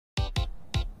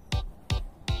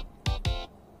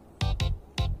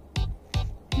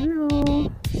Hello.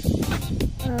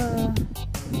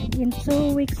 In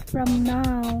 2 weeks from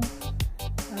now,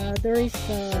 there is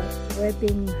a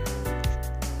wedding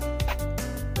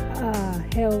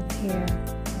held here.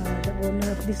 The owner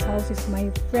of this house is my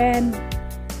friend,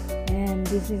 and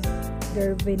this is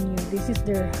their venue. This is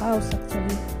their house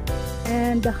actually,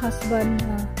 and the husband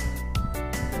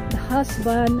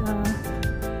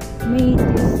made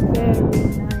this very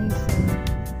nice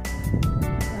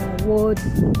wood.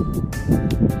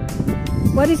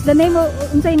 What is the name of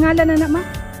unsay ngalan na ma?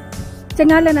 Sa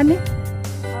ngalan ani?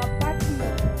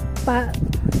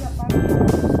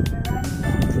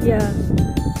 Yeah.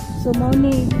 So mao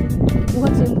ni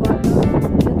buhat sa yung bata.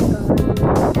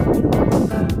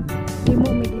 Di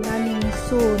mo may ginaning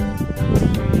soon.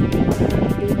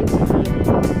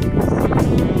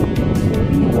 So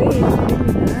anyway, it's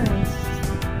really nice.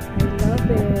 I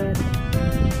love it.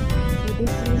 So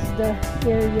this is the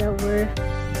area where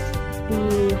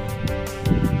the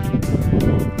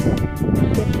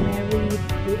get married.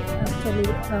 They actually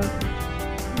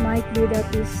might be that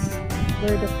is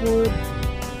where the food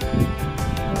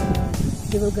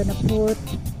they were gonna put,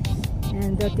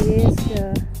 and that is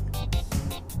the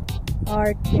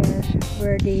art there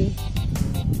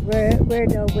where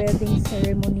the wedding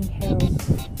ceremony held,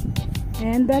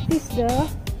 and that is the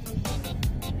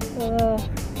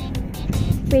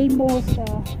famous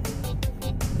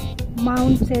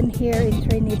mountain here in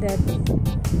Trinidad,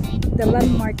 the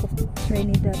landmark of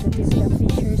Trinidad. That is the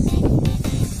Fisher's Sea.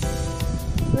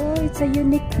 So it's a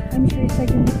unique, I'm sure it's a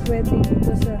unique wedding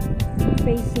because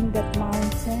facing that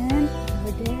mountain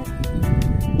over there,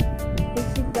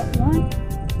 facing that one.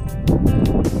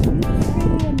 It's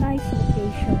really a nice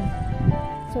location.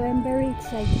 So I'm very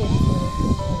excited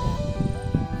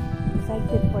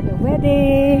for the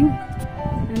wedding,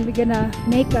 and we're gonna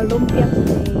make a lumpia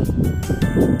today.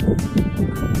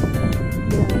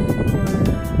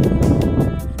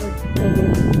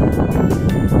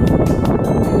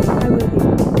 I will be.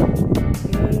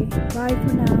 Okay, bye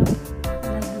for now.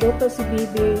 Nagluto si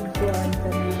Bibi kuan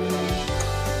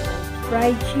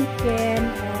fried chicken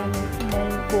and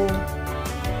munggo.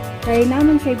 Kaya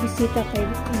naman siya bisita kay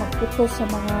magputo sa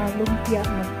mga lumpia.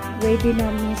 Ready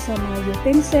namin sa mga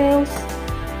utensils,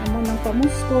 amo ng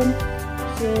pamuskon.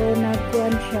 So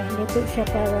nagkuan siya, luto siya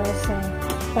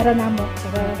para namo,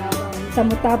 para sa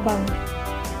mutabang.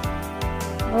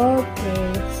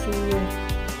 Okay, see you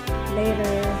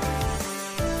later.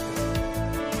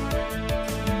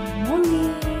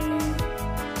 Morning.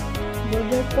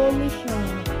 Burger Polish.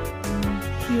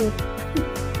 Cute.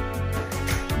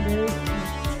 Very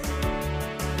cute.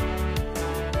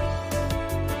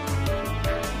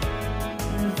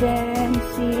 And then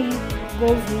see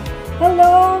Goldie.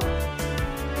 Hello!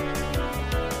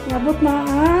 Nabot na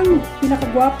ang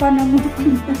pinakagwapa ng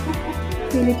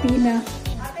Filipina.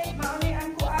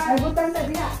 Nabutan sa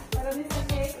diya.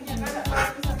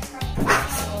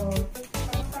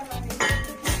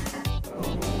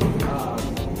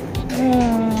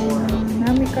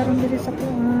 Nami karon diri sa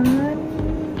kuan.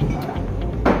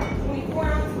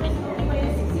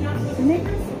 Ini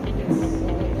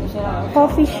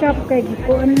coffee shop kay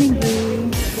gikuan ni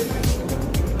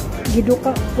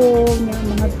giduka ko nga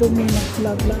mga tumi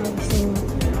mag-vlog lang, so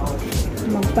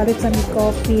magpalit sa mi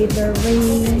coffee, the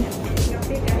ring.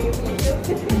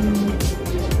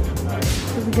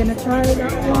 So we're gonna try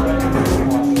that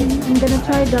one. I'm gonna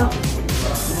try the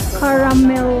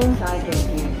caramel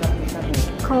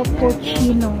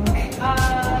cappuccino.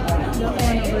 That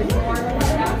one over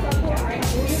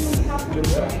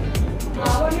there.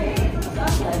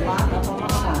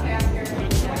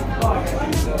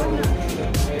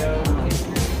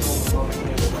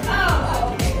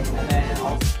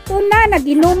 Una,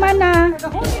 naginuman na.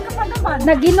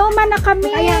 Naginuman na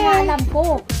kami. Kaya nga alam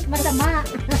ko, masama.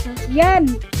 Yan,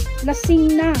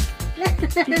 lasing na.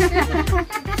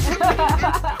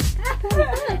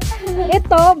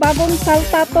 Ito, bagong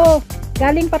salta to.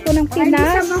 Galing pa to ng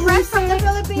Pinas.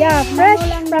 Yeah, fresh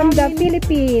from the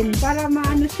Philippines. Para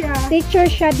maano siya. Teacher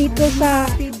siya dito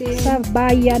sa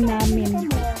bayan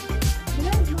namin.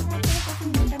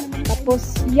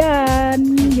 Tapos yan,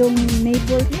 yung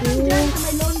neighbor ko.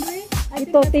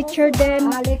 Ito, teacher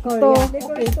din. Ito,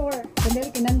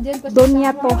 Donya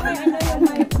to.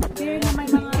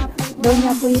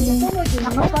 Donya to yun.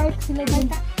 Nakapark sila din.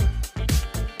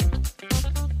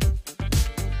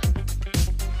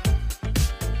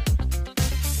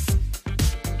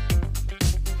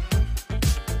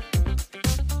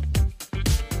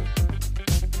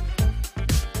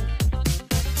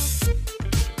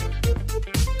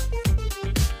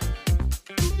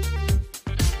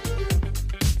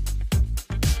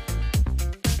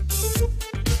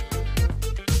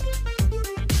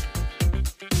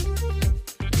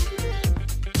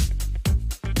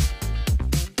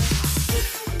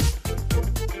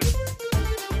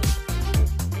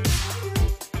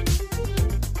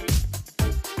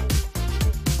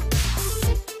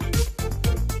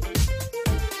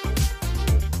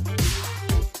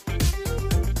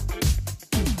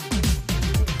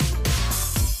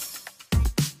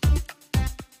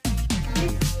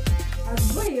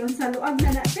 yun sa luag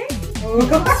na natin.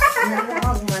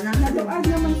 Naluag man na. Naluag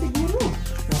naman siguro.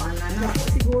 Luag na na.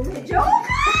 Siguro. Joke!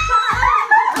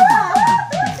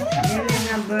 Dili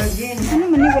na virgin. Ano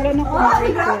man wala na ko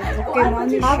record. Okay mo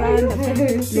ani siya.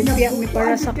 Lumpia mi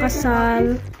para sa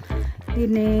kasal.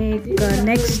 Dinig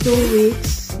next 2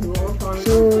 weeks.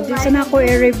 So, di sana ko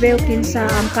i-reveal kinsa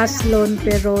ang kaslon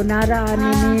pero naraan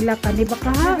nila kani ba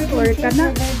ka ha? Or kana?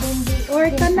 Or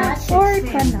kana? Or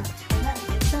kana?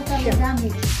 Totally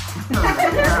damage.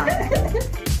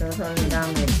 Totally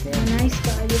damage. Nice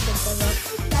ka ayo pagtawag.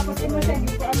 Tapos imo siya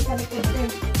dito ang kalikot.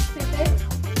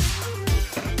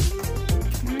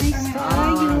 Nice ka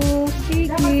ayo.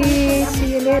 Sige, see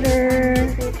you later.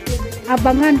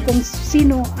 Abangan kung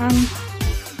sino ang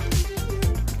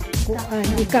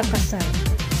ikakasal.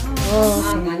 Oh.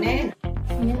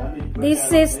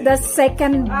 This is the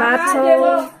second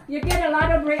battle. You get a lot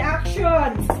of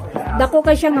reactions. Dako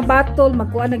kay siya nga battle,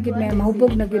 magkuha na gid may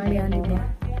mahubog na gid may ani ba.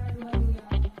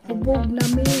 Hubog na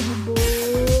mi, hubog.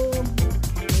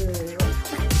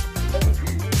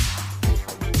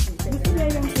 Gusto niya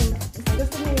yung simple.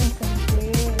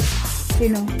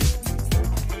 Sino?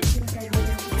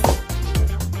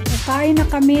 Kain na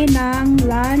kami ng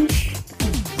lunch.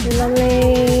 Si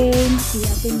Lalaine, si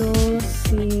Ate Luz,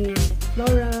 si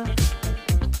Flora,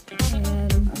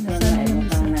 and nasaan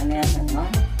na yung isa.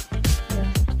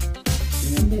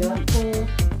 Hindi ako.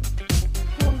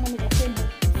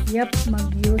 Yep,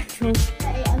 mag-YouTube.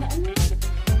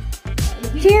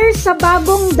 Cheers sa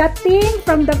bagong dating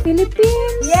from the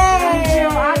Philippines. Yay!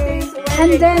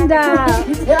 And then the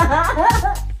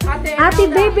Ate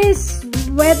Baby's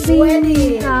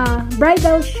wedding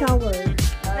bridal shower.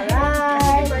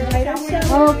 Alright.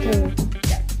 Okay.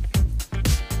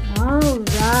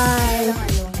 Alright.